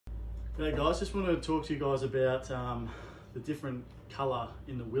Hey guys, just wanted to talk to you guys about the different colour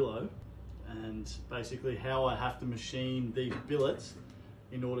in the willow and basically how I have to machine these billets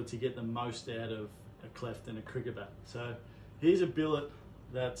in order to get the most out of a cleft and a cricket bat. So here's a billet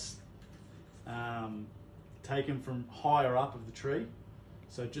that's taken from higher up of the tree.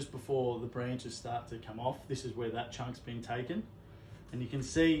 So just before the branches start to come off, this is where that chunk's been taken. And you can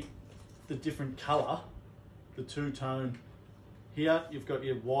see the different colour, the two-tone. Here you've got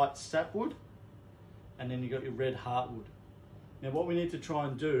your white sapwood and then you've got your red heartwood. Now what we need to try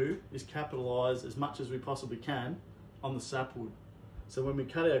and do is capitalise as much as we possibly can on the sapwood. So when we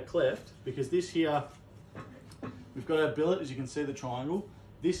cut our cleft, because this here, we've got our billet, as you can see the triangle,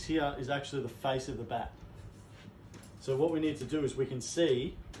 this here is actually the face of the bat. So what we need to do is we can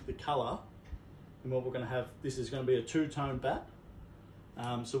see the colour and what we're going to have. This is going to be a two-tone bat.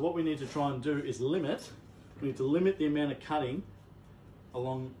 So what we need to try and do is we need to limit the amount of cutting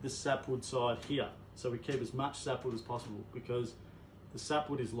along this sapwood side here. So we keep as much sapwood as possible because the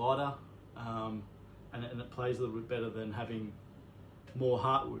sapwood is lighter and it plays a little bit better than having more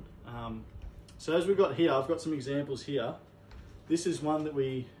heartwood. So as we've got here, I've got some examples here. This is one that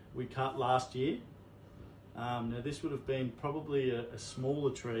we cut last year. Now this would have been probably a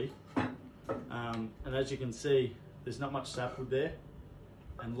smaller tree, and as you can see, there's not much sapwood there,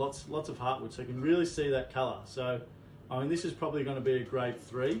 and lots of heartwood, so you can really see that colour. So I mean, this is probably going to be a grade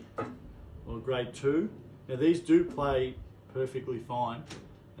 3 or grade 2. Now these do play perfectly fine,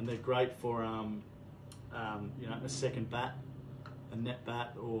 and they're great for you know, a second bat, a net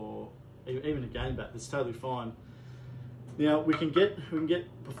bat, or even a game bat. That's totally fine. Now we can get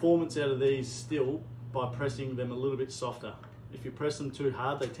performance out of these still by pressing them a little bit softer. If you press them too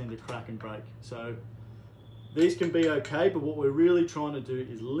hard, they tend to crack and break. So these can be okay, but what we're really trying to do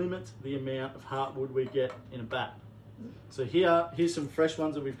is limit the amount of heartwood we get in a bat. So here's some fresh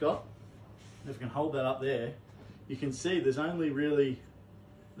ones that we've got. If you can hold that up there, you can see there's only really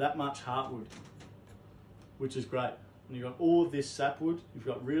that much heartwood, which is great. And you've got all of this sapwood, you've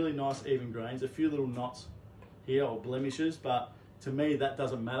got really nice even grains, a few little knots here or blemishes, but to me that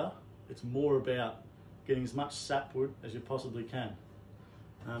doesn't matter. It's more about getting as much sapwood as you possibly can.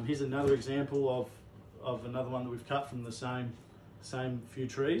 Here's another example of another one that we've cut from the same few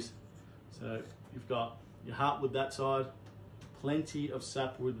trees. So you've got your heartwood that side, plenty of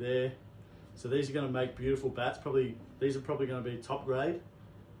sapwood there. So these are going to make beautiful bats. These are probably going to be top grade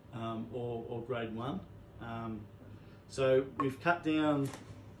or grade 1. So we cut down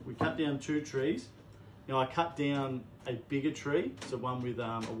 2 trees. Now I cut down a bigger tree, so one with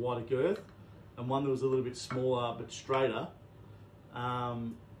a wider girth, and one that was a little bit smaller but straighter.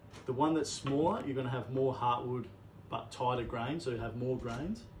 The one that's smaller, you're going to have more heartwood but tighter grains, so you have more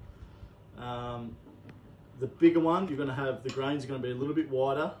grains. The bigger one, you're going to have, the grains are going to be a little bit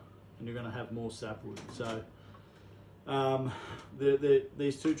wider and you're going to have more sapwood. So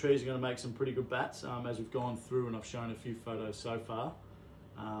these 2 trees are going to make some pretty good bats as we've gone through, and I've shown a few photos so far.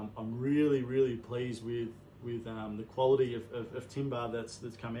 I'm really pleased with the quality of timber that's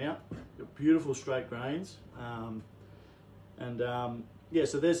come out. Beautiful straight grains, yeah,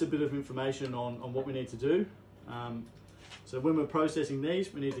 so there's a bit of information on what we need to do. So when we're processing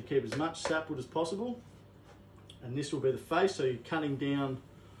these, we need to keep as much sapwood as possible, and this will be the face. So you're cutting down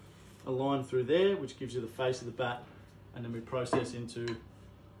a line through there, which gives you the face of the bat, and then we process into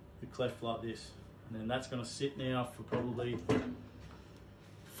the cleft like this, and then that's going to sit now for probably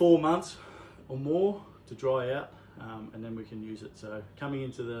 4 months or more to dry out, and then we can use it. So coming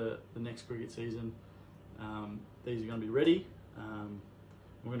into the next cricket season, these are going to be ready.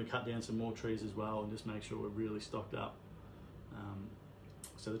 We're going to cut down some more trees as well and just make sure we're really stocked up.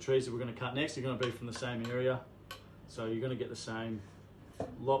 So the trees that we're going to cut next are going to be from the same area, so you're going to get the same,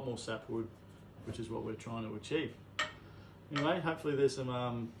 lot more sapwood, which is what we're trying to achieve. Anyway, hopefully there's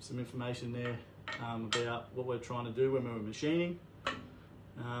some information there about what we're trying to do when we're machining.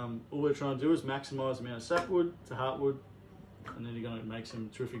 All we're trying to do is maximise the amount of sapwood to heartwood, and then you're going to make some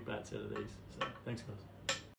terrific bats out of these. So thanks guys.